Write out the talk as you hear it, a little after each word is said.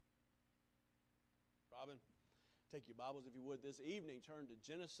Take your Bibles, if you would, this evening. Turn to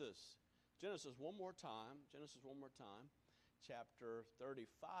Genesis. Genesis one more time. Chapter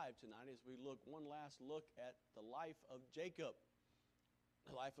 35 tonight as we look one last look at the life of Jacob.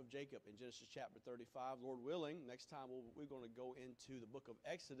 The life of Jacob in Genesis chapter 35. Lord willing, next time we're going to go into the book of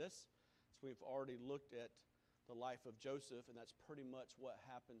Exodus. So we've already looked at the life of Joseph, and that's pretty much what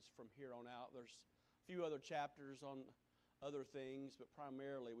happens from here on out. There's a few other chapters on other things, but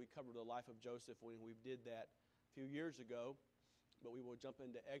primarily we covered the life of Joseph when we did that a few years ago. But we will jump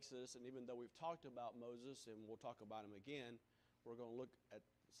into Exodus, and even though we've talked about Moses, and we'll talk about him again, we're going to look at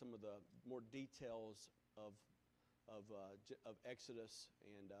some of the more details of Exodus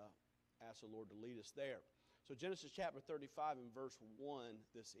and ask the Lord to lead us there. So Genesis chapter 35 and verse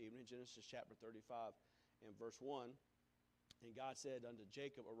 1 this evening. Genesis chapter 35 and verse 1. And God said unto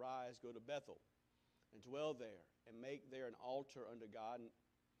Jacob, Arise, go to Bethel, and dwell there, and make there an altar unto God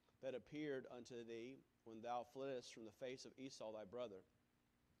that appeared unto thee when thou fleddest from the face of Esau thy brother.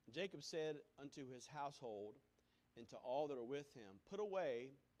 And Jacob said unto his household, and to all that are with him, Put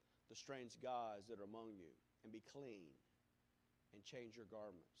away the strange gods that are among you, and be clean, and change your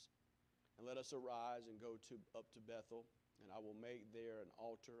garments. And let us arise and go up to Bethel, and I will make there an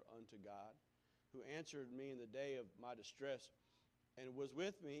altar unto God, who answered me in the day of my distress, and was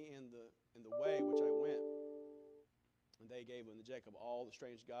with me in the way which I went. And they gave unto Jacob all the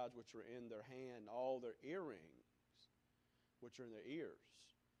strange gods which were in their hand, all their earrings which are in their ears.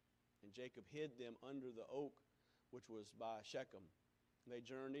 And Jacob hid them under the oak which was by Shechem. And they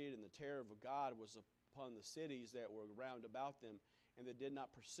journeyed, and the terror of God was upon the cities that were round about them, and they did not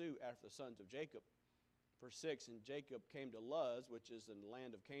pursue after the sons of Jacob. Verse 6, And Jacob came to Luz, which is in the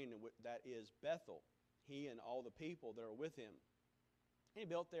land of Canaan, that is Bethel, he and all the people that are with him. And he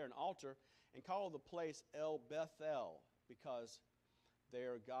built there an altar, and called the place El Bethel, because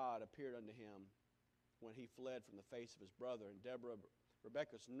there God appeared unto him when he fled from the face of his brother. And Deborah,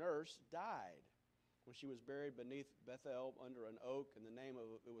 Rebekah's nurse, died when she was buried beneath Bethel under an oak, and the name of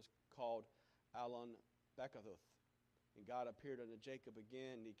it was called Allon Bachuth. And God appeared unto Jacob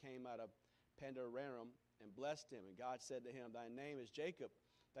again, and he came out of Pandararam and blessed him. And God said to him, Thy name is Jacob.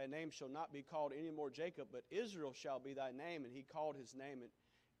 Thy name shall not be called any more Jacob, but Israel shall be thy name. And he called his name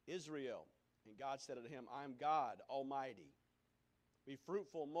Israel. And God said unto him, I am God Almighty. Be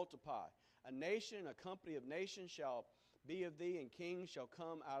fruitful and multiply. A nation, a company of nations shall be of thee, and kings shall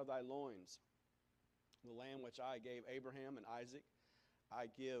come out of thy loins. The land which I gave Abraham and Isaac,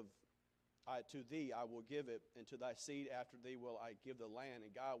 to thee I will give it, and to thy seed after thee will I give the land.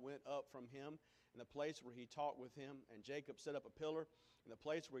 And God went up from him in the place where he talked with him, and Jacob set up a pillar in the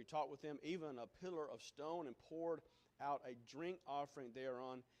place where he talked with him, even a pillar of stone, and poured out a drink offering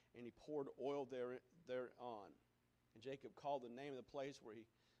thereon, and he poured oil thereon. And Jacob called the name of the place where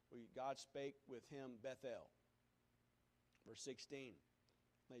God spake with him Bethel. Verse 16.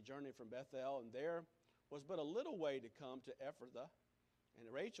 They journeyed from Bethel, and there was but a little way to come to Ephrathah. And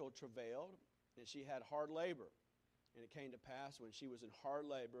Rachel travailed, and she had hard labor. And it came to pass, when she was in hard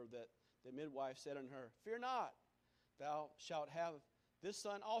labor, that the midwife said unto her, Fear not, thou shalt have this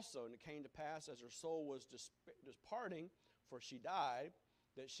son also. And it came to pass, as her soul was departing, for she died,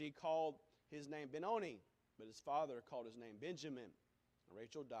 that she called his name Benoni, but his father called his name Benjamin. And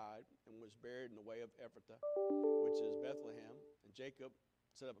Rachel died, and was buried in the way of Ephrathah, which is Bethlehem. And Jacob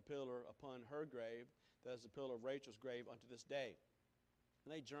set up a pillar upon her grave, that is the pillar of Rachel's grave unto this day.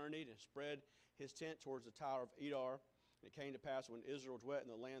 And they journeyed and spread his tent towards the tower of Edar. And it came to pass, when Israel dwelt in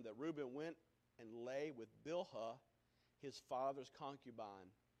the land, that Reuben went and lay with Bilhah, his father's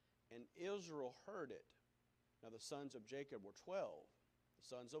concubine. And Israel heard it. Now the sons of Jacob were 12.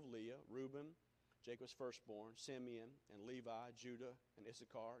 The sons of Leah, Reuben, Jacob's firstborn, Simeon, and Levi, Judah, and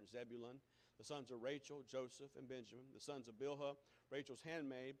Issachar, and Zebulun. The sons of Rachel, Joseph, and Benjamin. The sons of Bilhah, Rachel's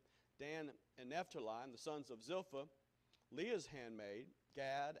handmaid, Dan and Naphtali. And the sons of Zilpah, Leah's handmaid,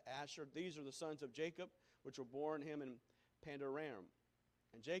 Gad, Asher. These are the sons of Jacob, which were born him in Pandararam.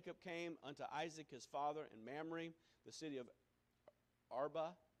 And Jacob came unto Isaac his father in Mamre, the city of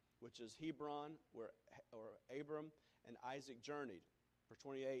Arba, which is Hebron, where Abram and Isaac journeyed. Verse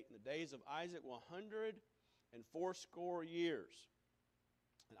 28, In the days of Isaac 180 years.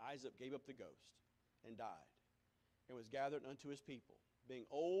 And Isaac gave up the ghost, and died, and was gathered unto his people. Being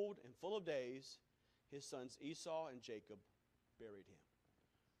old and full of days, his sons Esau and Jacob buried him.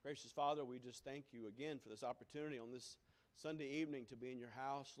 Gracious Father, we just thank you again for this opportunity on this Sunday evening to be in your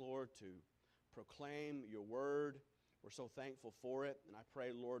house, Lord, to proclaim your word. We're so thankful for it. And I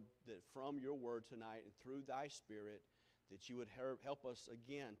pray, Lord, that from your word tonight and through thy Spirit, that you would help us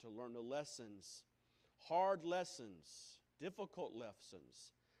again to learn the lessons, hard lessons, difficult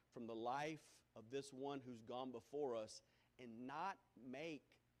lessons from the life of this one who's gone before us and not make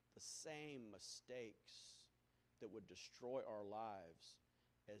the same mistakes that would destroy our lives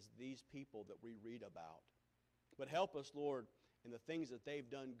as these people that we read about. But help us, Lord, in the things that they've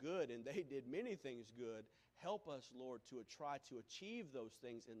done good, and they did many things good. Help us, Lord, to try to achieve those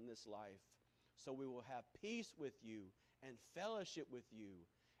things in this life so we will have peace with you and fellowship with you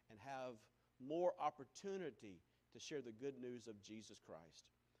and have more opportunity to share the good news of Jesus Christ.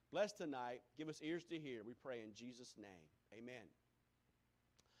 Bless tonight. Give us ears to hear. We pray in Jesus' name. Amen.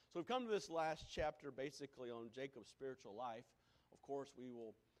 So we've come to this last chapter basically on Jacob's spiritual life. Of course, we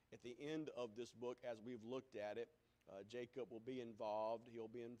will, at the end of this book, as we've looked at it, Jacob will be involved. He'll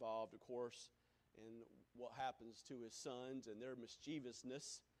be involved, of course, in what happens to his sons and their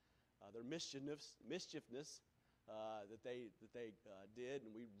mischievousness, their mischievousness that they did.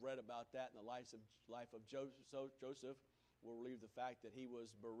 And we read about that in the life of Joseph. We'll relieve the fact that he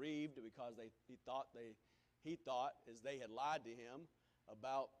was bereaved because he thought as they had lied to him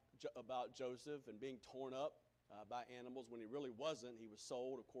about Joseph and being torn up by animals when he really wasn't. He was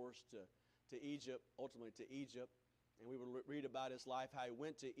sold, of course, to Egypt, ultimately to Egypt. And we will read about his life, how he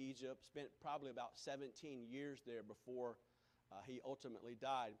went to Egypt, spent probably about 17 years there before he ultimately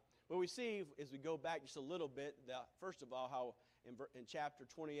died. But we see, as we go back just a little bit, that first of all, how in chapter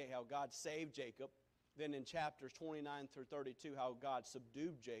 28, how God saved Jacob. Then in chapters 29 through 32, how God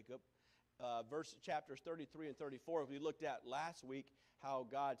subdued Jacob. Chapters 33 and 34, we looked at last week, how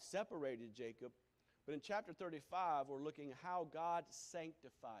God separated Jacob. But in chapter 35, we're looking at how God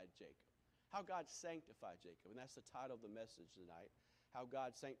sanctified Jacob. How God sanctified Jacob. And that's the title of the message tonight. How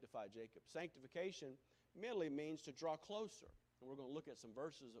God sanctified Jacob. Sanctification merely means to draw closer. And we're going to look at some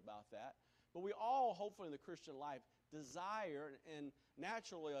verses about that. But we all, hopefully in the Christian life, desire, and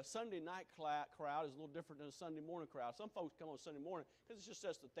naturally a Sunday night crowd is a little different than a Sunday morning crowd. Some folks come on Sunday morning because it's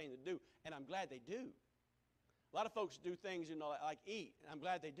just the thing to do. And I'm glad they do. A lot of folks do things, like eat. And I'm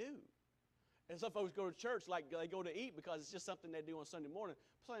glad they do. And some folks go to church like they go to eat because it's just something they do on Sunday morning.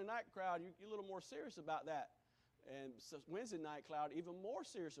 Sunday night crowd, you're a little more serious about that. And so Wednesday night crowd, even more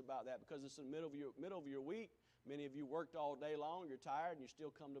serious about that because it's in the middle of your week. Many of you worked all day long, you're tired, and you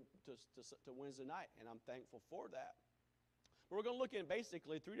still come to Wednesday night, and I'm thankful for that. But we're going to look at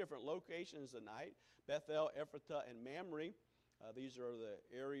basically 3 different locations tonight, Bethel, Ephrathah, and Mamre. These are the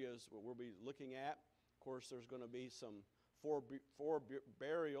areas where we'll be looking at. Of course, there's going to be some four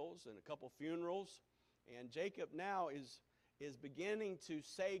burials and a couple funerals. And Jacob now is beginning to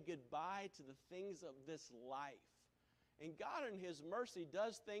say goodbye to the things of this life. And God in His mercy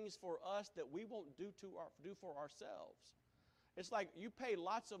does things for us that we won't do for ourselves. It's like you pay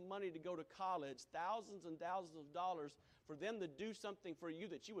lots of money to go to college, thousands and thousands of dollars for them to do something for you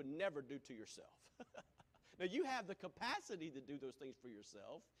that you would never do to yourself. Now, you have the capacity to do those things for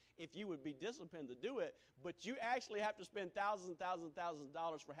yourself if you would be disciplined to do it, but you actually have to spend thousands and thousands and thousands of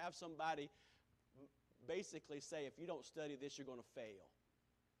dollars for have somebody basically say, if you don't study this, you're going to fail.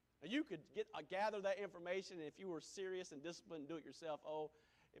 Now, you could gather that information, and if you were serious and disciplined and do it yourself,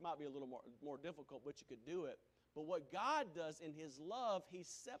 it might be a little more difficult, but you could do it. But what God does in His love, He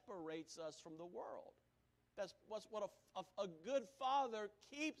separates us from the world. That's what a good father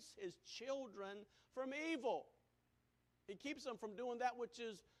keeps his children from evil. He keeps them from doing that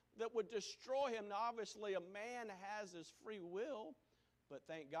that would destroy him. Now, obviously, a man has his free will, but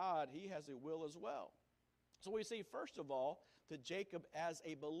thank God he has a will as well. So we see, first of all, that Jacob as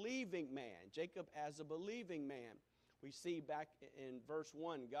a believing man. Jacob as a believing man. We see back in verse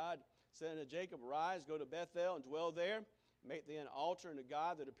 1, God said unto Jacob, Arise, go to Bethel, and dwell there. Make thee an altar unto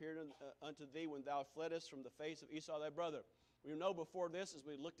God that appeared unto thee when thou fleddest from the face of Esau thy brother. We know before this, as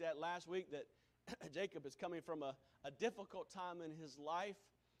we looked at last week, that Jacob is coming from a difficult time in his life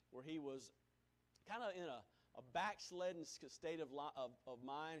where he was kind of in a backslidden state of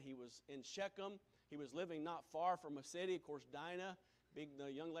mind. He was in Shechem. He was living not far from a city. Of course, Dinah, being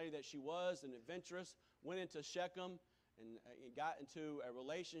the young lady that she was and adventurous, went into Shechem and got into a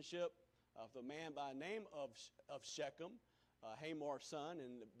relationship with a man by the name of Shechem, Hamar's son,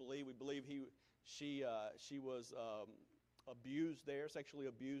 and we believe she was abused there, sexually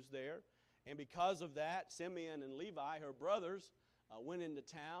abused there. And because of that, Simeon and Levi, her brothers, went into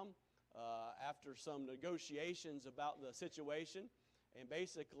town after some negotiations about the situation. And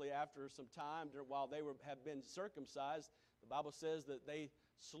basically, after some time, while they have been circumcised, the Bible says that they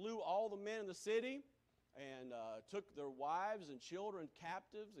slew all the men in the city and took their wives and children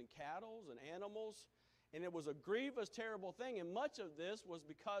captives and cattle and animals. And it was a grievous, terrible thing. And much of this was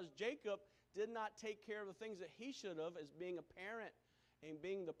because Jacob did not take care of the things that he should have as being a parent and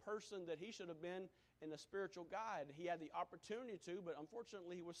being the person that he should have been and a spiritual guide. He had the opportunity to, but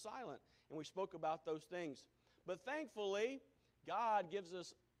unfortunately he was silent. And we spoke about those things. But thankfully, God gives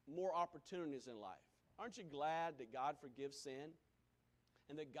us more opportunities in life. Aren't you glad that God forgives sin?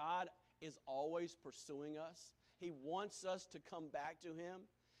 And that God is always pursuing us? He wants us to come back to Him.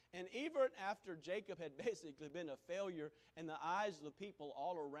 And even after Jacob had basically been a failure in the eyes of the people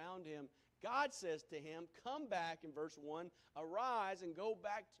all around him, God says to him, come back in verse 1, arise and go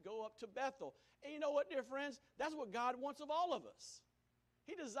up to Bethel. And you know what, dear friends? That's what God wants of all of us.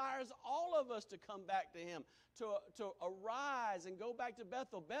 He desires all of us to come back to Him, to arise and go back to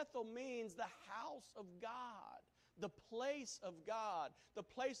Bethel. Bethel means the house of God, the place of God, the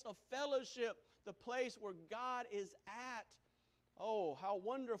place of fellowship, the place where God is at. Oh, how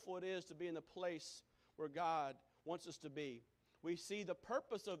wonderful it is to be in the place where God wants us to be. We see the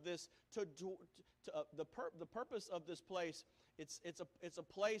purpose of this, the purpose of this place. It's a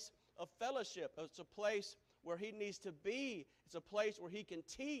place of fellowship. It's a place where He needs to be. It's a place where He can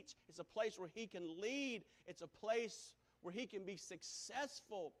teach. It's a place where He can lead. It's a place where He can be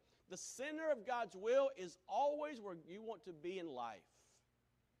successful. The center of God's will is always where you want to be in life.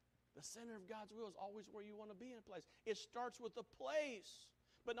 The center of God's will is always where you want to be in a place. It starts with the place.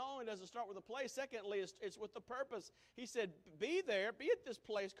 But not only does it start with the place, secondly, it's with the purpose. He said, be there, be at this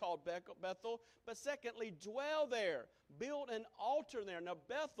place called Bethel, but secondly, dwell there. Build an altar there. Now,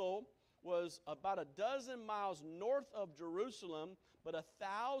 Bethel was about 12 miles north of Jerusalem, but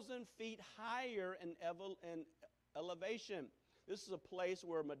 1,000 feet higher in elevation. This is a place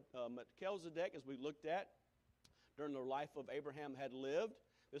where Melchizedek, as we looked at during the life of Abraham, had lived.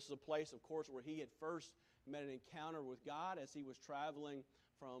 This is a place, of course, where he had first met an encounter with God as he was traveling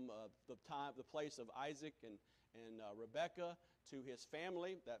from the place of Isaac and Rebekah to his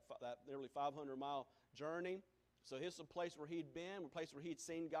family, that nearly 500-mile journey. So here's a place where he'd been, a place where he'd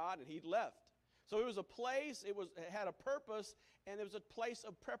seen God, and he'd left. So it was a place, it had a purpose, and it was a place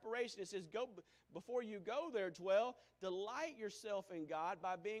of preparation. It says, go before you go there, dwell, delight yourself in God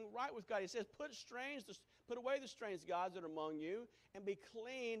by being right with God. He says, put away the strange gods that are among you, and be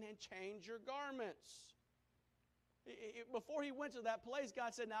clean and change your garments. Before he went to that place,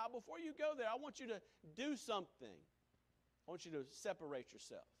 God said, now before you go there, I want you to do something. I want you to separate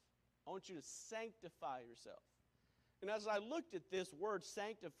yourself. I want you to sanctify yourself. And as I looked at this word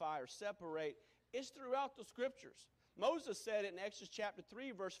sanctify or separate, it's throughout the Scriptures. Moses said it in Exodus chapter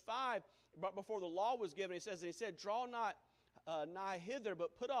 3, verse 5, but before the law was given, he said, draw not nigh hither,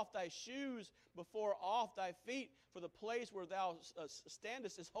 but put off thy shoes before off thy feet, for the place where thou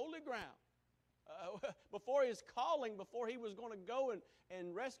standest is holy ground. Before his calling, before he was going to go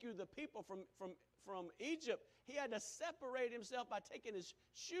and rescue the people from Egypt, he had to separate himself by taking his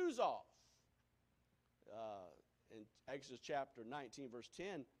shoes off. In Exodus chapter 19, verse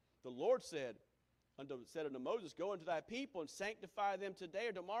 10, the Lord said unto Moses, go unto thy people and sanctify them today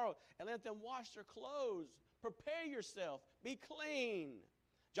or tomorrow, and let them wash their clothes. Prepare yourself. Be clean.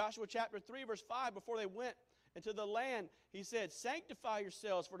 Joshua chapter 3, verse 5, before they went into the land, he said, sanctify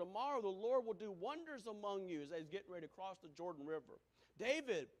yourselves, for tomorrow the Lord will do wonders among you, as they was getting ready to cross the Jordan River.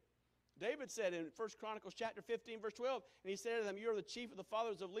 David said in 1 Chronicles chapter 15, verse 12, and he said to them, you are the chief of the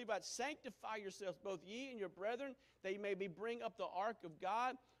fathers of Levites. Sanctify yourselves, both ye and your brethren, that ye may bring up the ark of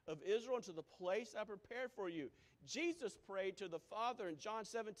God of Israel into the place I prepared for you. Jesus prayed to the Father in John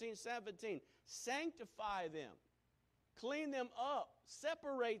 17:17, sanctify them, clean them up,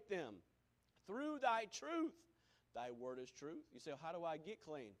 separate them through thy truth. Thy word is truth. You say, how do I get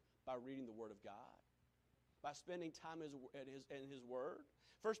clean? By reading the Word of God, by spending time in His Word.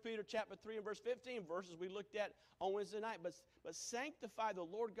 1 Peter chapter 3 and verse 15, verses we looked at on Wednesday night. But sanctify the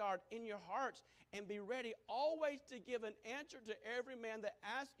Lord God in your hearts, and be ready always to give an answer to every man that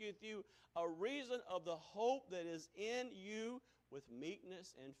asketh you a reason of the hope that is in you with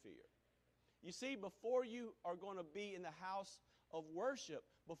meekness and fear. You see, before you are going to be in the house of worship,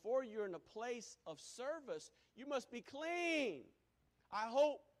 before you're in a place of service, you must be clean. I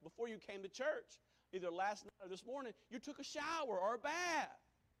hope before you came to church, either last night or this morning, you took a shower or a bath.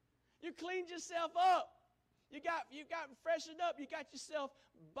 You cleaned yourself up. You got freshened up. You got yourself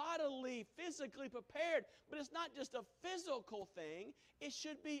bodily, physically prepared. But it's not just a physical thing. It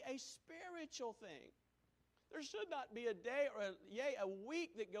should be a spiritual thing. There should not be a day or a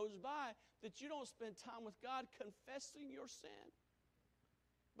week that goes by that you don't spend time with God confessing your sin.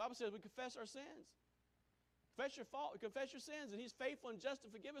 The Bible says we confess our sins. Confess your fault, confess your sins, and He's faithful and just to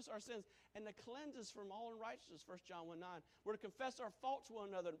forgive us our sins and to cleanse us from all unrighteousness, 1 John 1:9. We're to confess our faults to one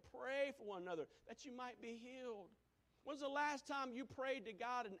another and pray for one another that you might be healed. When's the last time you prayed to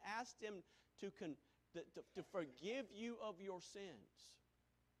God and asked Him to forgive you of your sins?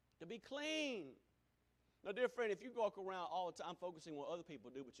 To be clean. Now, dear friend, if you walk around all the time focusing on what other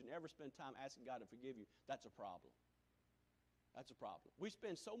people do, but you never spend time asking God to forgive you, that's a problem. That's a problem. We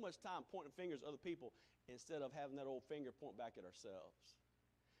spend so much time pointing fingers at other people instead of having that old finger point back at ourselves.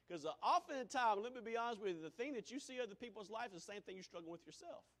 Because often in time, let me be honest with you, the thing that you see other people's life is the same thing you're struggling with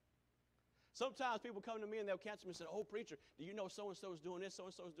yourself. Sometimes people come to me and they'll counsel me and say, oh, preacher, do you know so-and-so is doing this,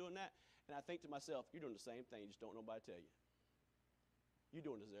 so-and-so is doing that? And I think to myself, you're doing the same thing, you just don't want nobody to tell you. You're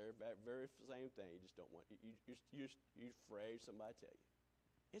doing the very same thing, you just don't want, you're afraid somebody to tell you.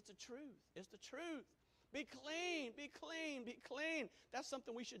 It's the truth. It's the truth. Be clean, be clean, be clean. That's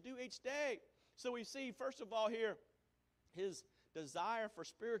something we should do each day. So we see, first of all here, his desire for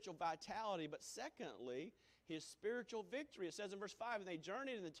spiritual vitality, but secondly, his spiritual victory. It says in verse 5, and they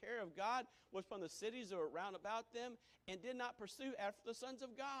journeyed, and the terror of God was from the cities that were round about them, and did not pursue after the sons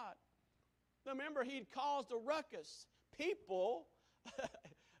of God. Now remember, he'd caused a ruckus. People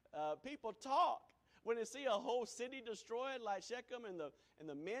talk. When they see a whole city destroyed, like Shechem, and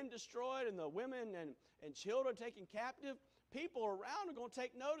the men destroyed, and the women and children taken captive, people around are going to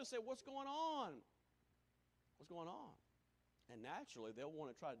take notice and say, what's going on? What's going on? And naturally, they'll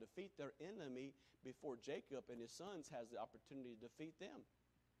want to try to defeat their enemy before Jacob and his sons has the opportunity to defeat them.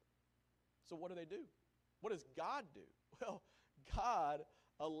 So what do? What does God do? Well, God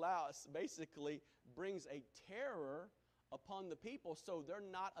basically brings a terror upon the people so they're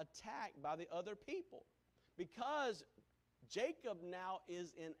not attacked by the other people. Because Jacob now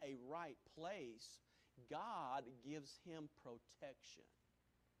is in a right place, God gives him protection.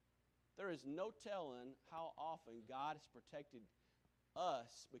 There is no telling how often God has protected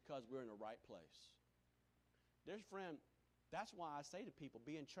us because we're in the right place. Dear friend, that's why I say to people,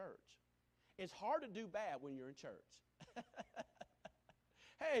 be in church. It's hard to do bad when you're in church.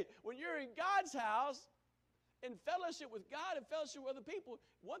 Hey, when you're in God's house, in fellowship with God and fellowship with other people,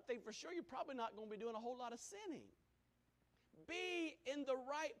 one thing for sure, you're probably not going to be doing a whole lot of sinning. Be in the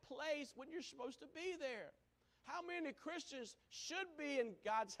right place when you're supposed to be there. How many Christians should be in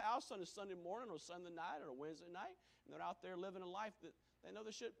God's house on a Sunday morning or Sunday night or a Wednesday night, and they're out there living a life that they know they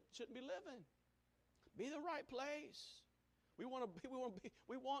shouldn't be living? Be the right place. We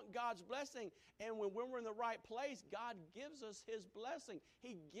want God's blessing, and when we're in the right place, God gives us his blessing.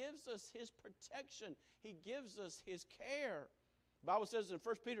 He gives us his protection. He gives us his care. The Bible says in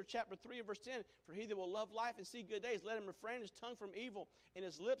 1 Peter chapter 3 and verse 10, for he that will love life and see good days, let him refrain his tongue from evil and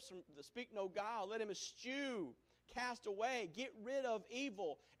his lips from to speak no guile. Let him eschew, cast away, get rid of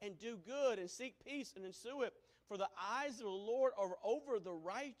evil, and do good, and seek peace and ensue it. For the eyes of the Lord are over the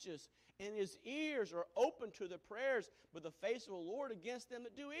righteous, and his ears are open to the prayers, but the face of the Lord against them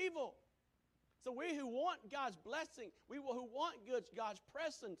that do evil. So we who want God's blessing, we who want God's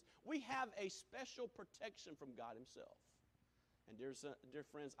presence, we have a special protection from God himself. And dear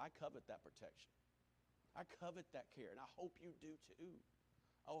friends, I covet that protection. I covet that care, and I hope you do too.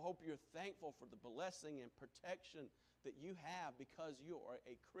 I hope you're thankful for the blessing and protection that you have because you are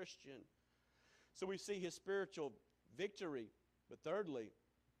a Christian. So we see his spiritual victory, but thirdly,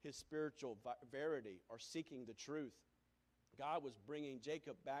 his spiritual verity, or seeking the truth. God was bringing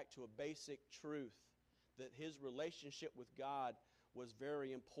Jacob back to a basic truth, that his relationship with God was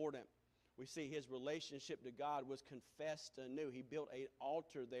very important. We see his relationship to God was confessed anew. He built an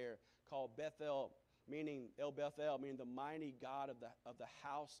altar there called Bethel, meaning El Bethel, meaning the mighty God of the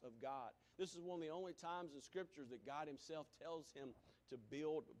house of God. This is one of the only times in Scriptures that God himself tells him to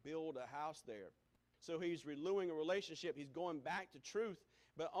build a house there. So he's renewing a relationship. He's going back to truth.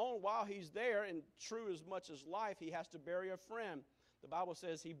 But while he's there, and true as much as life, he has to bury a friend. The Bible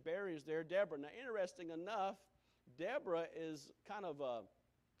says he buries there Deborah. Now, interesting enough, Deborah is kind of a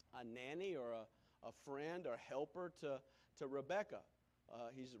nanny or a friend or helper to Rebekah.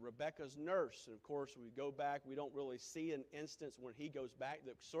 He's Rebekah's nurse. And of course, we go back, we don't really see an instance when he goes back.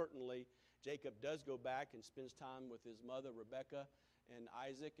 That certainly Jacob does go back and spends time with his mother, Rebekah, and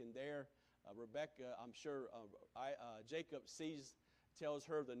Isaac. And there, Rebekah, I'm sure Jacob tells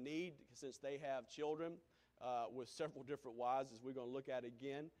her the need, since they have children with several different wives, as we're going to look at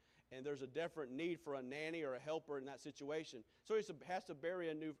again. And there's a different need for a nanny or a helper in that situation. So he has to bury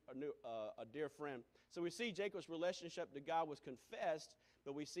a dear friend. So we see Jacob's relationship to God was confessed,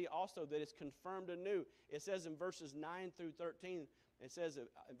 but we see also that it's confirmed anew. It says in verses 9 through 13, it says in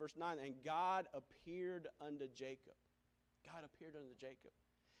verse 9, and God appeared unto Jacob. God appeared unto Jacob.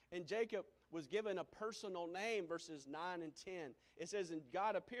 And Jacob was given a personal name, verses 9 and 10. It says, and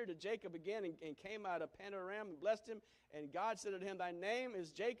God appeared to Jacob again and came out of Padan-aram and blessed him. And God said to him, thy name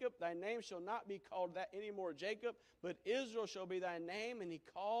is Jacob. Thy name shall not be called that anymore Jacob, but Israel shall be thy name. And he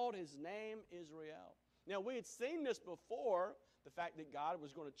called his name Israel. Now, we had seen this before, the fact that God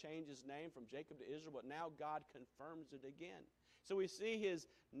was going to change his name from Jacob to Israel, but now God confirms it again. So we see his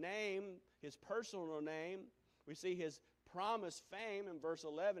name, his personal name. We see his promised fame in verse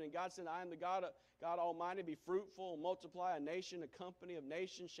 11. And God said, I am the God Almighty, be fruitful, multiply, a nation, a company of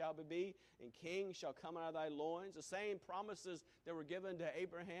nations shall be, and kings shall come out of thy loins. The same promises that were given to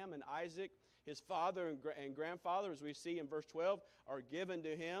Abraham and Isaac, his father and grandfather, as we see in verse 12, are given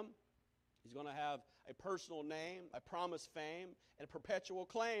to him. He's going to have a personal name, a promised fame, and a perpetual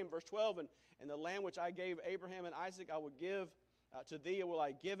claim. Verse 12, and the land which I gave Abraham and Isaac I will give to thee will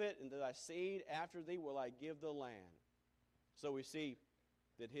I give it, and to thy seed after thee will I give the land. So we see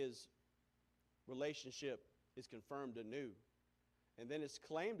that his relationship is confirmed anew. And then it's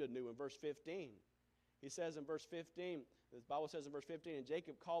claimed anew in verse 15. He says in verse 15, the Bible says in verse 15, and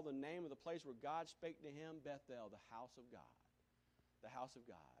Jacob called the name of the place where God spake to him, Bethel, the house of God. The house of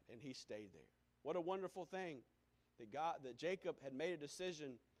God. And he stayed there. What a wonderful thing that Jacob had made a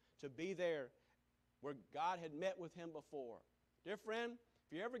decision to be there where God had met with him before. Dear friend,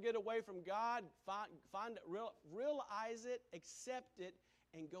 if you ever get away from God, realize it, accept it,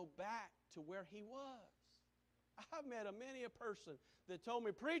 and go back to where he was. I've met many a person that told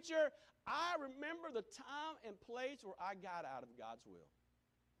me, preacher, I remember the time and place where I got out of God's will.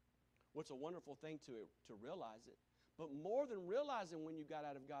 What's a wonderful thing to realize it. But more than realizing when you got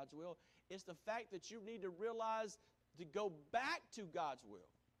out of God's will, it's the fact that you need to realize to go back to God's will.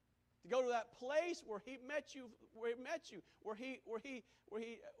 To go to that place where he met you, where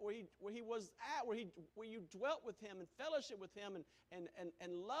you dwelt with him and fellowship with him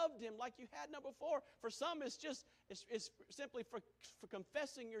and loved him like you had never before. For some, it's simply for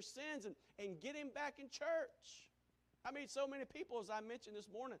confessing your sins and getting back in church. I meet so many people, as I mentioned this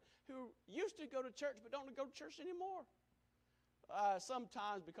morning, who used to go to church but don't go to church anymore.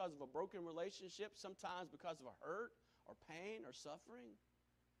 Sometimes because of a broken relationship, sometimes because of a hurt or pain or suffering.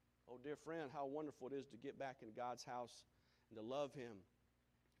 Oh, dear friend, how wonderful it is to get back into God's house and to love him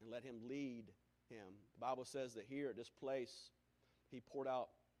and let him lead him. The Bible says that here at this place, he poured out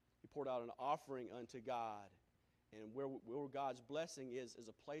an offering unto God. And where God's blessing is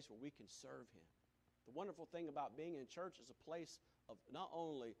a place where we can serve him. The wonderful thing about being in church is a place of not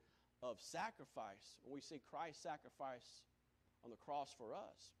only of sacrifice, when we see Christ sacrifice on the cross for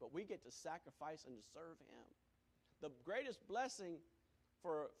us, but we get to sacrifice and to serve him. The greatest blessing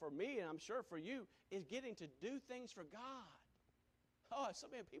for me, and I'm sure for you, is getting to do things for God. Oh, so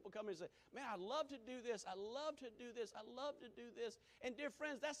many people come and say, man, I love to do this, I love to do this, I love to do this. And dear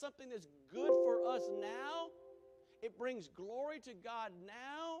friends, that's something that's good for us now. It brings glory to God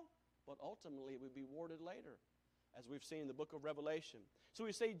now, but ultimately it will be rewarded later, as we've seen in the book of Revelation. So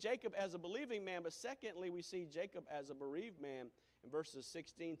we see Jacob as a believing man, but secondly, we see Jacob as a bereaved man in verses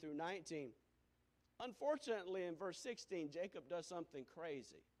 16 through 19. Unfortunately, in verse 16, Jacob does something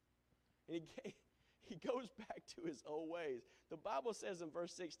crazy. And he goes back to his old ways. The Bible says in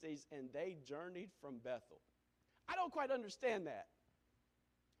verse 16, and they journeyed from Bethel. I don't quite understand that.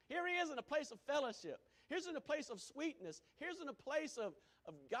 Here he is in a place of fellowship. Here's in a place of sweetness. Here's in a place of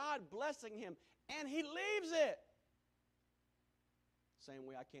God blessing him. And he leaves it. Same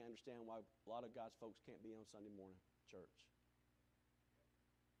way I can't understand why a lot of God's folks can't be on Sunday morning church.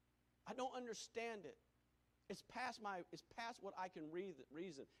 I don't understand it. It's past what I can reason.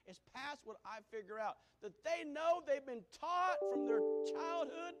 It's past what I figure out. That they know they've been taught from their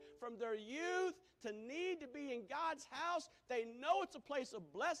childhood, from their youth, to need to be in God's house. They know it's a place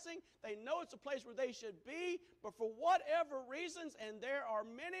of blessing. They know it's a place where they should be. But for whatever reasons, and there are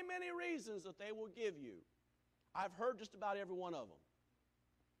many, many reasons that they will give you. I've heard just about every one of them.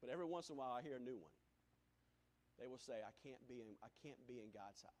 But every once in a while I hear a new one. They will say, I can't be in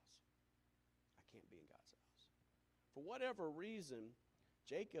God's house. I can't be in God's house. For whatever reason,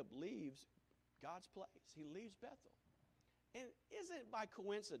 Jacob leaves God's place. He leaves Bethel. And isn't by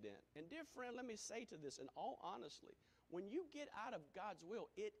coincidence. And dear friend, let me say to this in all honesty, when you get out of God's will,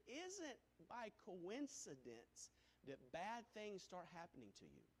 it isn't by coincidence that bad things start happening to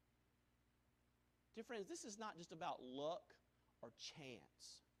you. Dear friends, this is not just about luck or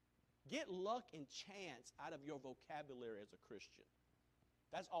chance. Get luck and chance out of your vocabulary as a Christian.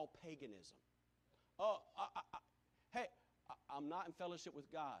 That's all paganism. I'm not in fellowship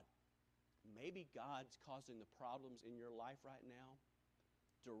with God. Maybe God's causing the problems in your life right now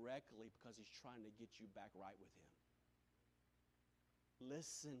directly because he's trying to get you back right with him.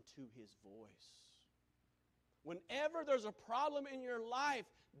 Listen to his voice. Whenever there's a problem in your life,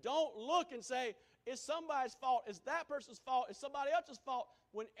 don't look and say, it's somebody's fault, it's that person's fault, it's somebody else's fault.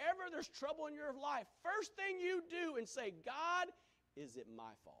 Whenever there's trouble in your life, first thing you do and say, God, is it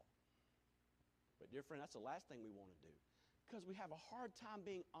my fault? But dear friend, that's the last thing we want to do. because we have a hard time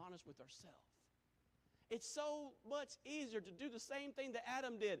being honest with ourselves. It's so much easier to do the same thing that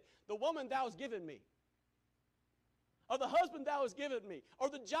Adam did. The woman thou hast given me, or the husband thou hast given me, or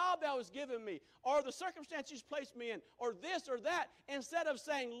the job thou hast given me, or the circumstance you've placed me in, or this or that, instead of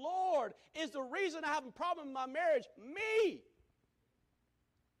saying, Lord, is the reason I have a problem in my marriage me?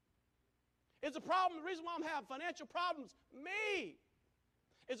 Is the reason why I'm having financial problems me?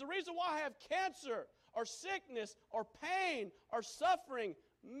 Is the reason why I have cancer, or sickness, or pain, or suffering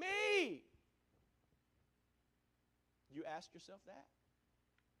me? You ask yourself that?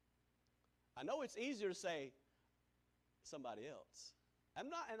 I know it's easier to say somebody else. I'm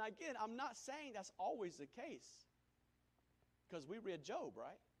not saying that's always the case. Because we read Job,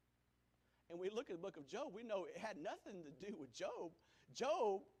 right? And we look at the book of Job, we know it had nothing to do with Job.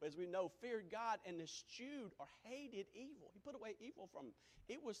 Job, as we know, feared God and eschewed or hated evil. He put away evil from him.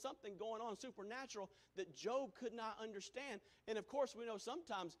 It was something going on supernatural that Job could not understand. And of course, we know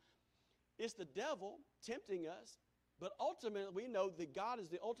sometimes it's the devil tempting us. But ultimately, we know that God is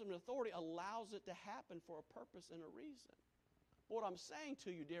the ultimate authority, allows it to happen for a purpose and a reason. But what I'm saying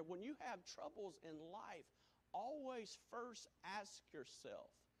to you, dear, when you have troubles in life, always first ask yourself,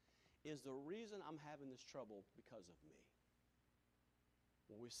 is the reason I'm having this trouble because of me?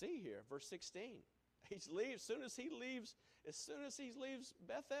 Well, we see here, verse 16. As soon as he leaves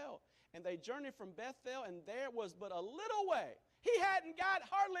Bethel, and they journeyed from Bethel, and there was but a little way. He hadn't got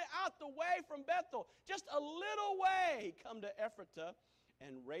hardly out the way from Bethel. Just a little way. He come to Ephratah,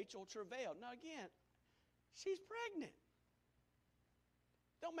 and Rachel travailed. Now again, she's pregnant.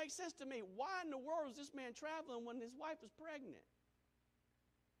 Don't make sense to me. Why in the world is this man traveling when his wife is pregnant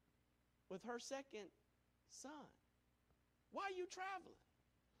with her second son? Why are you traveling?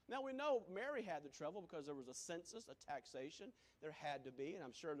 Now we know Mary had to travel because there was a census, a taxation. There had to be, and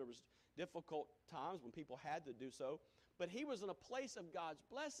I'm sure there was difficult times when people had to do so. But he was in a place of God's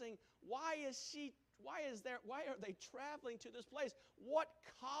blessing. Why are they traveling to this place? What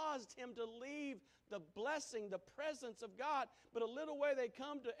caused him to leave the blessing, the presence of God? But a little way they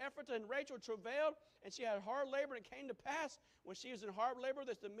come to Ephratah, and Rachel travailed, and she had hard labor, and it came to pass when she was in hard labor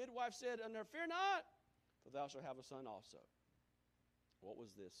that the midwife said unto her, Fear not, for thou shalt have a son also. What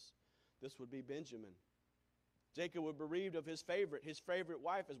was this? This would be Benjamin. Jacob was bereaved of his favorite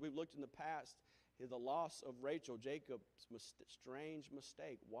wife, as we've looked in the past. The loss of Rachel, Jacob's strange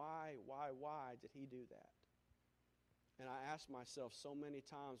mistake. Why did he do that? And I ask myself so many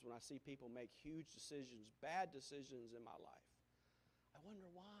times when I see people make huge decisions, bad decisions in my life, I wonder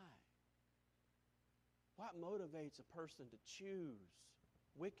why. What motivates a person to choose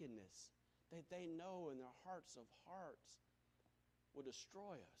wickedness that they know in their hearts of hearts will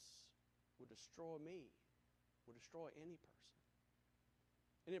destroy us, will destroy me, will destroy any person?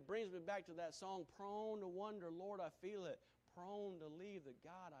 And it brings me back to that song, prone to wonder, Lord, I feel it, prone to leave the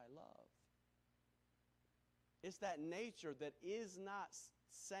God I love. It's that nature that is not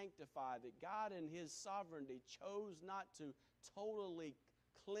sanctified, that God in his sovereignty chose not to totally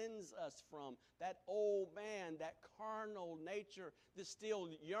cleanse us from. That old man, that carnal nature that still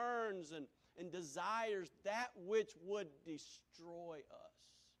yearns and desires that which would destroy us.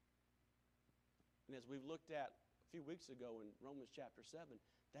 And as we've looked at a few weeks ago in Romans chapter 7,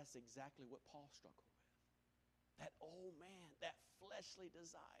 that's exactly what Paul struggled with. That old man, that fleshly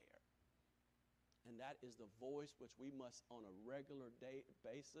desire. And that is the voice which we must, on a regular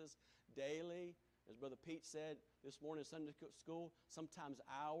basis, daily, as Brother Pete said this morning in Sunday school, sometimes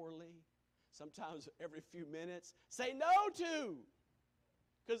hourly, sometimes every few minutes, say no to.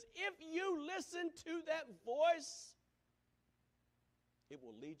 Because if you listen to that voice, it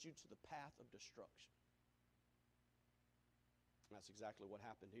will lead you to the path of destruction. And that's exactly what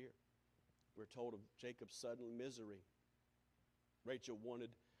happened here. We're told of Jacob's sudden misery. Rachel wanted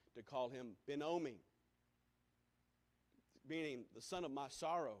to call him Ben-Omi, meaning the son of my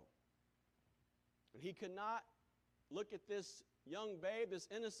sorrow. And he could not look at this young babe, this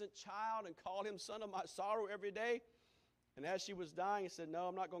innocent child, and call him son of my sorrow every day. And as she was dying, he said, no,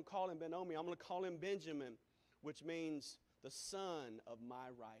 I'm not going to call him Ben-Omi. I'm going to call him Benjamin, which means the son of my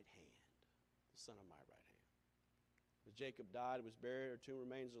right hand. The son of my right hand. As Jacob died, was buried, her tomb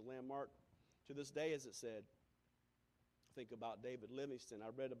remains a landmark to this day, as it said. Think about David Livingstone. I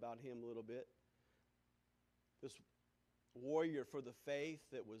read about him a little bit. This warrior for the faith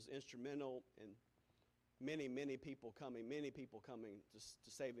that was instrumental in many people coming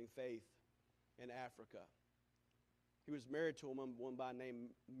to saving faith in Africa. He was married to a woman by name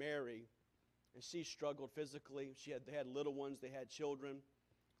Mary, and she struggled physically. They had little ones, they had children.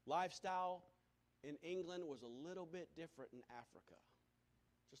 Lifestyle in England was a little bit different in Africa.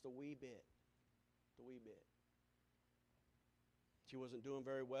 Just a wee bit. She wasn't doing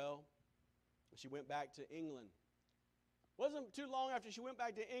very well. She went back to England. Wasn't too long after she went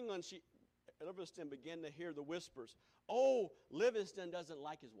back to England, Livingston began to hear the whispers. Oh, Livingston doesn't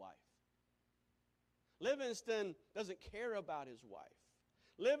like his wife. Livingston doesn't care about his wife.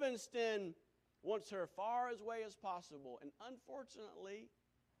 Livingston wants her far away as possible. And unfortunately,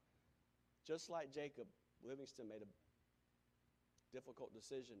 just like Jacob, Livingston made a difficult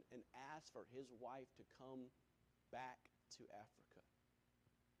decision and asked for his wife to come back to Africa.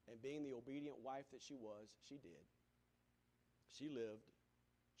 And being the obedient wife that she was, she did. She lived,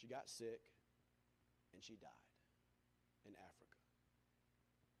 she got sick, and she died in Africa.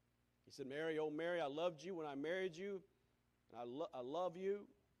 He said, Mary, oh Mary, I loved you when I married you, and I love you.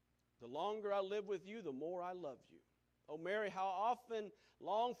 The longer I live with you, the more I love you. Oh Mary, how often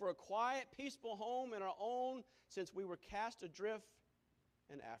long for a quiet, peaceful home in our own since we were cast adrift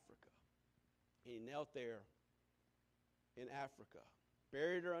in Africa. He knelt there in Africa,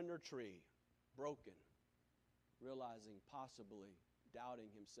 buried her under a tree, broken, realizing, possibly doubting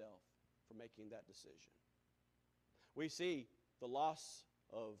himself for making that decision. We see the loss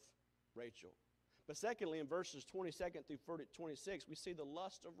of Rachel. But secondly, in verses 22nd through 26, we see the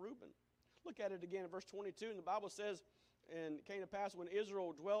lust of Reuben. Look at it again in verse 22, and the Bible says, and it came to pass when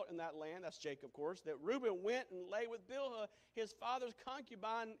Israel dwelt in that land, that's Jacob, of course, that Reuben went and lay with Bilhah, his father's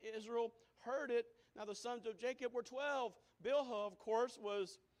concubine. Israel heard it. Now the sons of Jacob were 12. Bilhah, of course,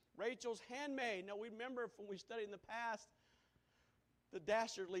 was Rachel's handmaid. Now we remember from we studied in the past the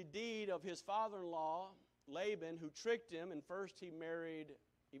dastardly deed of his father-in-law, Laban, who tricked him, and first he married,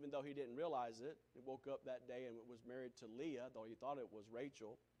 even though he didn't realize it, he woke up that day and was married to Leah, though he thought it was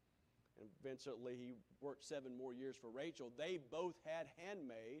Rachel. And eventually he worked 7 more years for Rachel. They both had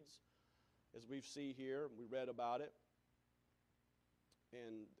handmaids, as we see here. We read about it.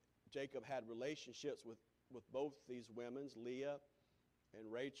 And Jacob had relationships with both these women, Leah and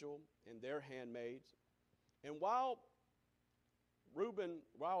Rachel, and their handmaids. And while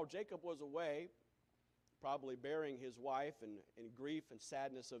Jacob was away, probably burying his wife and grief and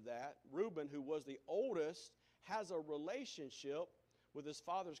sadness of that, Reuben, who was the oldest, has a relationship with his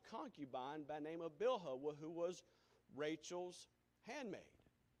father's concubine by the name of Bilhah, who was Rachel's handmaid.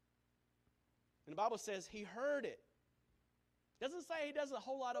 And the Bible says he heard it. Doesn't say he does a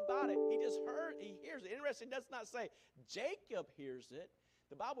whole lot about it. He hears it. Interesting, it does not say Jacob hears it.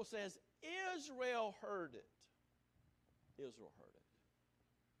 The Bible says Israel heard it. Israel heard it.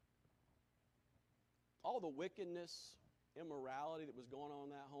 All the wickedness, immorality that was going on in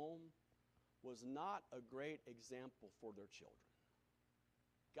that home was not a great example for their children.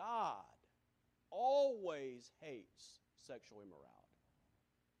 God always hates sexual immorality.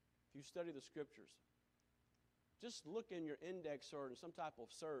 If you study the scriptures, just look in your index or in some type of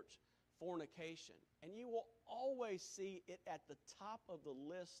search, fornication, and you will always see it at the top of the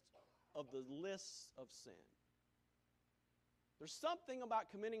lists of sin. There's something about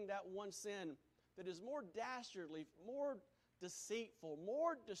committing that one sin that is more dastardly, more deceitful,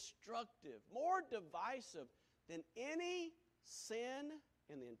 more destructive, more divisive than any sin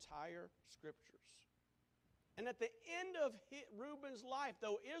in the entire scriptures. And at the end of Reuben's life,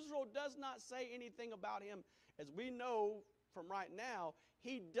 though Israel does not say anything about him, as we know from right now,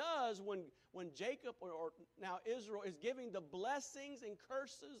 he does when Jacob, or now Israel, is giving the blessings and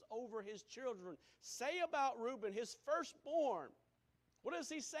curses over his children. Say about Reuben, his firstborn, what does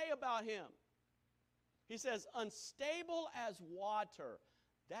he say about him? He says, unstable as water.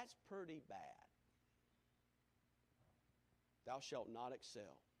 That's pretty bad. Thou shalt not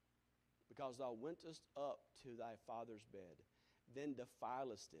excel, because thou wentest up to thy father's bed, then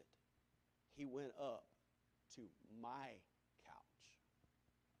defilest it. He went up to my couch.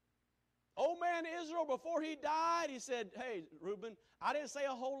 Old man Israel, before he died, he said, hey, Reuben, I didn't say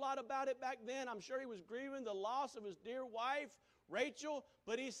a whole lot about it back then. I'm sure he was grieving the loss of his dear wife, Rachel,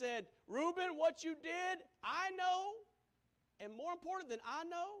 but he said, Reuben, what you did, I know, and more important than I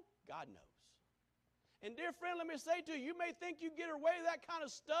know, God knows. And dear friend, let me say to you, you may think you get away with that kind of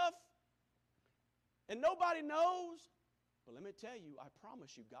stuff, and nobody knows, but let me tell you, I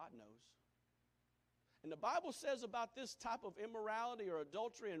promise you, God knows. And the Bible says about this type of immorality or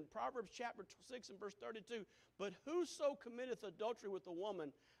adultery in Proverbs chapter 6 and verse 32, but whoso committeth adultery with a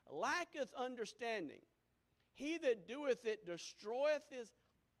woman lacketh understanding. He that doeth it destroyeth his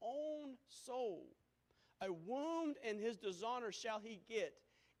own soul. A wound and his dishonor shall he get,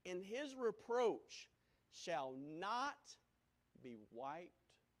 and his reproach shall not be wiped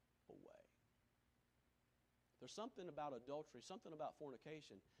away. There's something about adultery, something about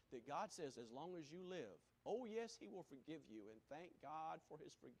fornication that God says as long as you live, oh yes, he will forgive you, and thank God for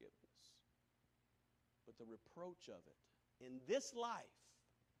his forgiveness. But the reproach of it in this life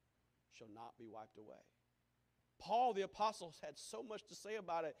shall not be wiped away. Paul the apostle had so much to say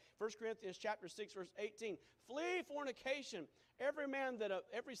about it. 1 Corinthians chapter 6 verse 18. Flee fornication. Every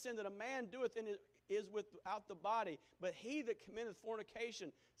sin that a man doeth in it is without the body, but he that committeth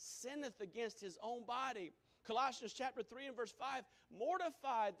fornication sinneth against his own body. Colossians chapter 3 and verse 5.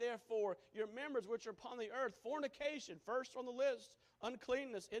 Mortify therefore your members which are upon the earth. Fornication, first on the list.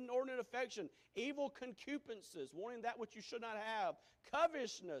 Uncleanness, inordinate affection, evil concupiscences, wanting that which you should not have.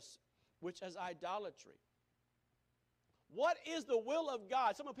 Covetousness, which is idolatry. What is the will of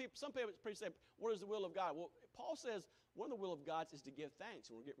God? Some people say, what is the will of God? Well, Paul says one of the will of God is to give thanks,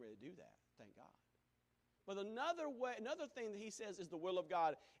 and we're getting ready to do that. Thank God. But another thing that he says is the will of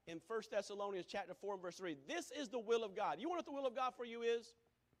God in 1 Thessalonians chapter 4 and verse 3. This is the will of God. You want what the will of God for you is?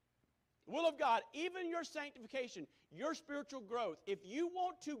 The will of God, even your sanctification, your spiritual growth. If you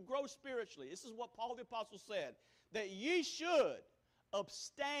want to grow spiritually, this is what Paul the apostle said, that ye should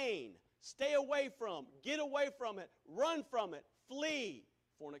abstain, stay away from, get away from it, run from it, flee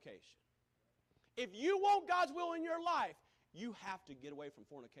fornication. If you want God's will in your life, you have to get away from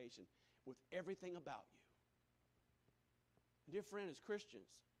fornication with everything about you. Dear friend, as Christians,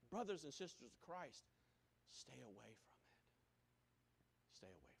 brothers and sisters of Christ, stay away from it. Stay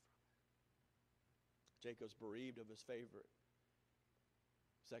away from it. Jacob's bereaved of his favorite.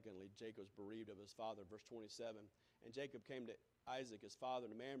 Secondly, Jacob's bereaved of his father. Verse 27, and Jacob came to Isaac, his father,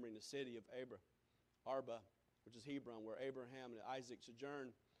 to Mamre in the city of Arba, which is Hebron, where Abraham and Isaac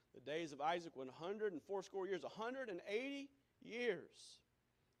sojourned. The days of Isaac were 180 years, 180 years.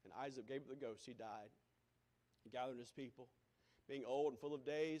 And Isaac gave up the ghost. He died. He gathered his people. Being old and full of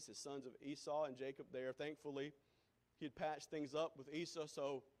days, his sons of Esau and Jacob there. Thankfully, he had patched things up with Esau,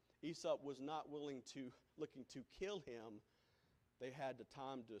 so Esau was not looking to kill him. They had the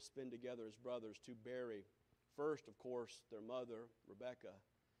time to spend together as brothers to bury first, of course, their mother, Rebekah,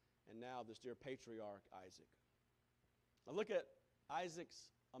 and now this dear patriarch, Isaac. Now look at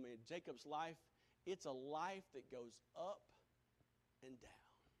Jacob's life. It's a life that goes up and down.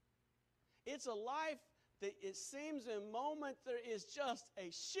 It's a life that it seems in a moment there is just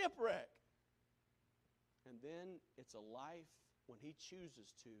a shipwreck. And then it's a life when he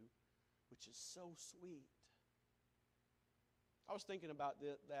chooses to, which is so sweet. I was thinking about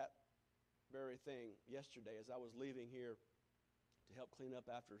that very thing yesterday as I was leaving here to help clean up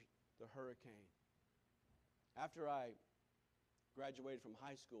after the hurricane. After I graduated from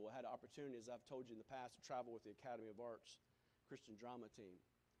high school, I had an opportunity, as I've told you in the past, to travel with the Academy of Arts Christian drama team.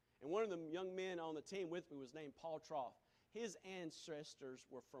 And one of the young men on the team with me was named Paul Troff. His ancestors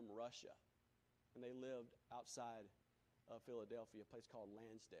were from Russia, and they lived outside of Philadelphia, a place called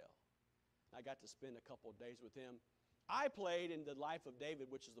Lansdale. I got to spend a couple of days with him. I played in The Life of David,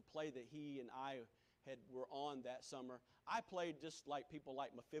 which is the play that he and I were on that summer. I played just like people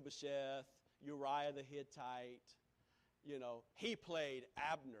like Mephibosheth, Uriah the Hittite. You know, he played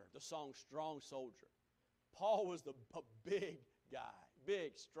Abner, the song Strong Soldier. Paul was a big guy,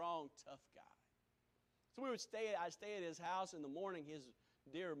 big, strong, tough guy. So I'd stay at his house in the morning. His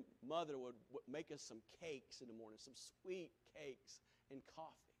dear mother would make us some cakes in the morning, some sweet cakes and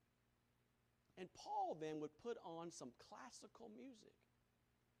coffee. And Paul then would put on some classical music.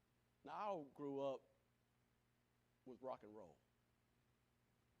 Now, I grew up with rock and roll.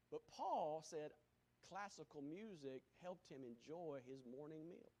 But Paul said classical music helped him enjoy his morning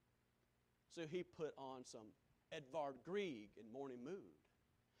meal. So he put on some Edvard Grieg in Morning Mood.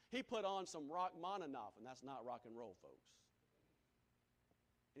 He put on some Rachmaninoff, and that's not rock and roll, folks.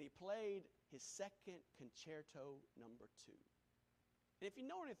 And he played his second concerto number 2. And if you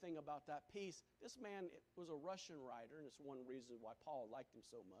know anything about that piece, this man was a Russian writer, and it's one reason why Paul liked him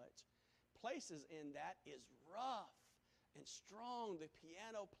so much. Places in that is rough and strong, the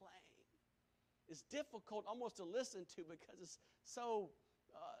piano playing. It's difficult almost to listen to because it's so,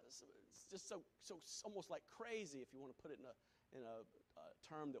 it's just so almost like crazy, if you want to put it in a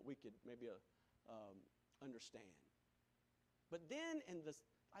term that we could maybe understand. But then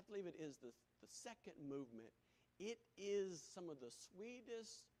I believe it is the second movement. It is some of the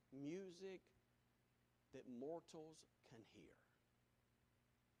sweetest music that mortals can hear.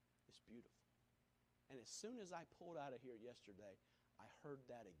 It's beautiful. And as soon as I pulled out of here yesterday, I heard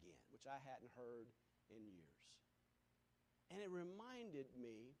that again, which I hadn't heard in years. And it reminded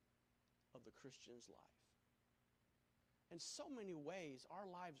me of the Christian's life. In so many ways, our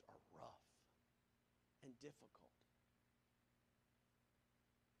lives are rough and difficult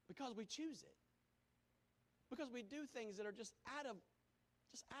because we choose it. Because we do things that are just out of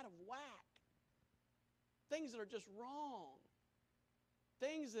whack. Things that are just wrong.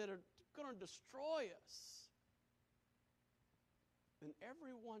 Things that are going to destroy us. And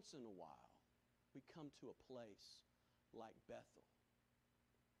every once in a while, we come to a place like Bethel,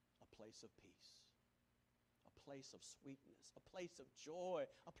 a place of peace, a place of sweetness, a place of joy,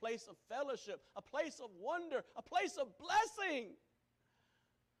 a place of fellowship, a place of wonder, a place of blessing.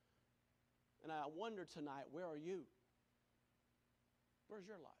 And I wonder tonight, where are you? Where's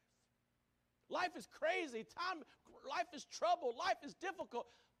your life? Life is crazy. Life is trouble. Life is difficult.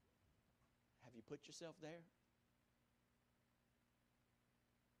 Have you put yourself there?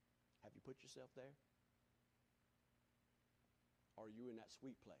 Have you put yourself there? Are you in that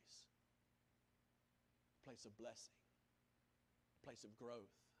sweet place? A place of blessing, a place of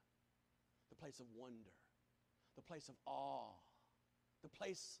growth, the place of wonder, the place of awe, the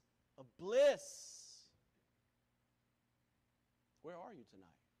place of bliss. Where are you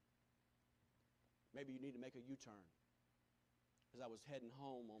tonight? Maybe you need to make a U-turn. As I was heading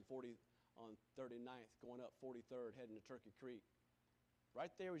home on 39th, going up 43rd, heading to Turkey Creek,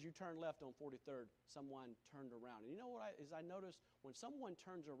 right there as you turn left on 43rd, someone turned around. And you know what I noticed? When someone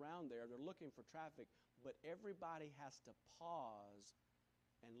turns around there, they're looking for traffic, but everybody has to pause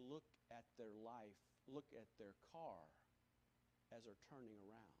and look at their life, look at their car as they're turning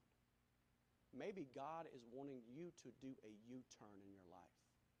around. Maybe God is wanting you to do a U-turn in your life.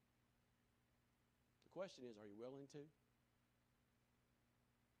 The question is, are you willing to?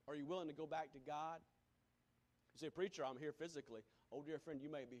 Are you willing to go back to God? You say, preacher, I'm here physically. Oh, dear friend,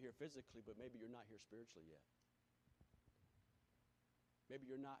 you may be here physically, but maybe you're not here spiritually yet. Maybe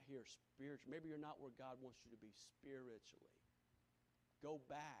you're not here spiritually. Maybe you're not where God wants you to be spiritually. Go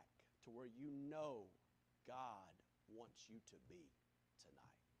back to where you know God wants you to be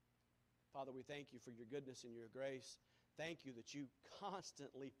tonight. Father, we thank you for your goodness and your grace. Thank you that you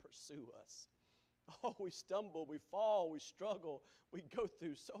constantly pursue us. Oh, we stumble, we fall, we struggle, we go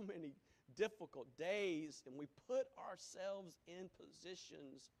through so many difficult days, and we put ourselves in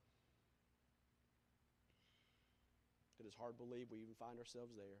positions that is hard to believe we even find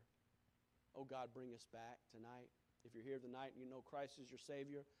ourselves there. Oh, God, bring us back tonight. If you're here tonight and you know Christ is your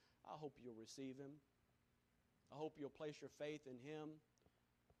Savior, I hope you'll receive Him. I hope you'll place your faith in Him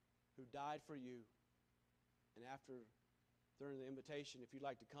who died for you. And during the invitation, if you'd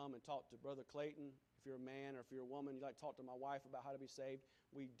like to come and talk to Brother Clayton, if you're a man or if you're a woman, you'd like to talk to my wife about how to be saved,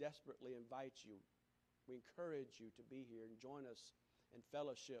 we desperately invite you. We encourage you to be here and join us in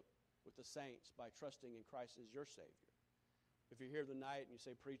fellowship with the saints by trusting in Christ as your Savior. If you're here tonight and you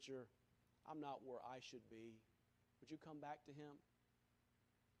say, preacher, I'm not where I should be, would you come back to Him?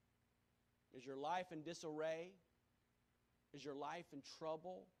 Is your life in disarray? Is your life in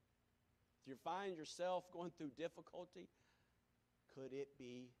trouble? Do you find yourself going through difficulty? Could it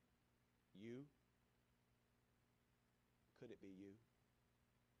be you? Could it be you?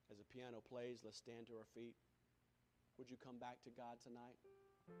 As the piano plays, let's stand to our feet. Would you come back to God tonight?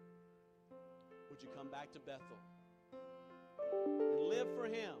 Would you come back to Bethel and live for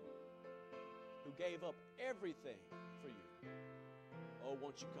Him who gave up everything for you? Oh,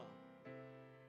 won't you come?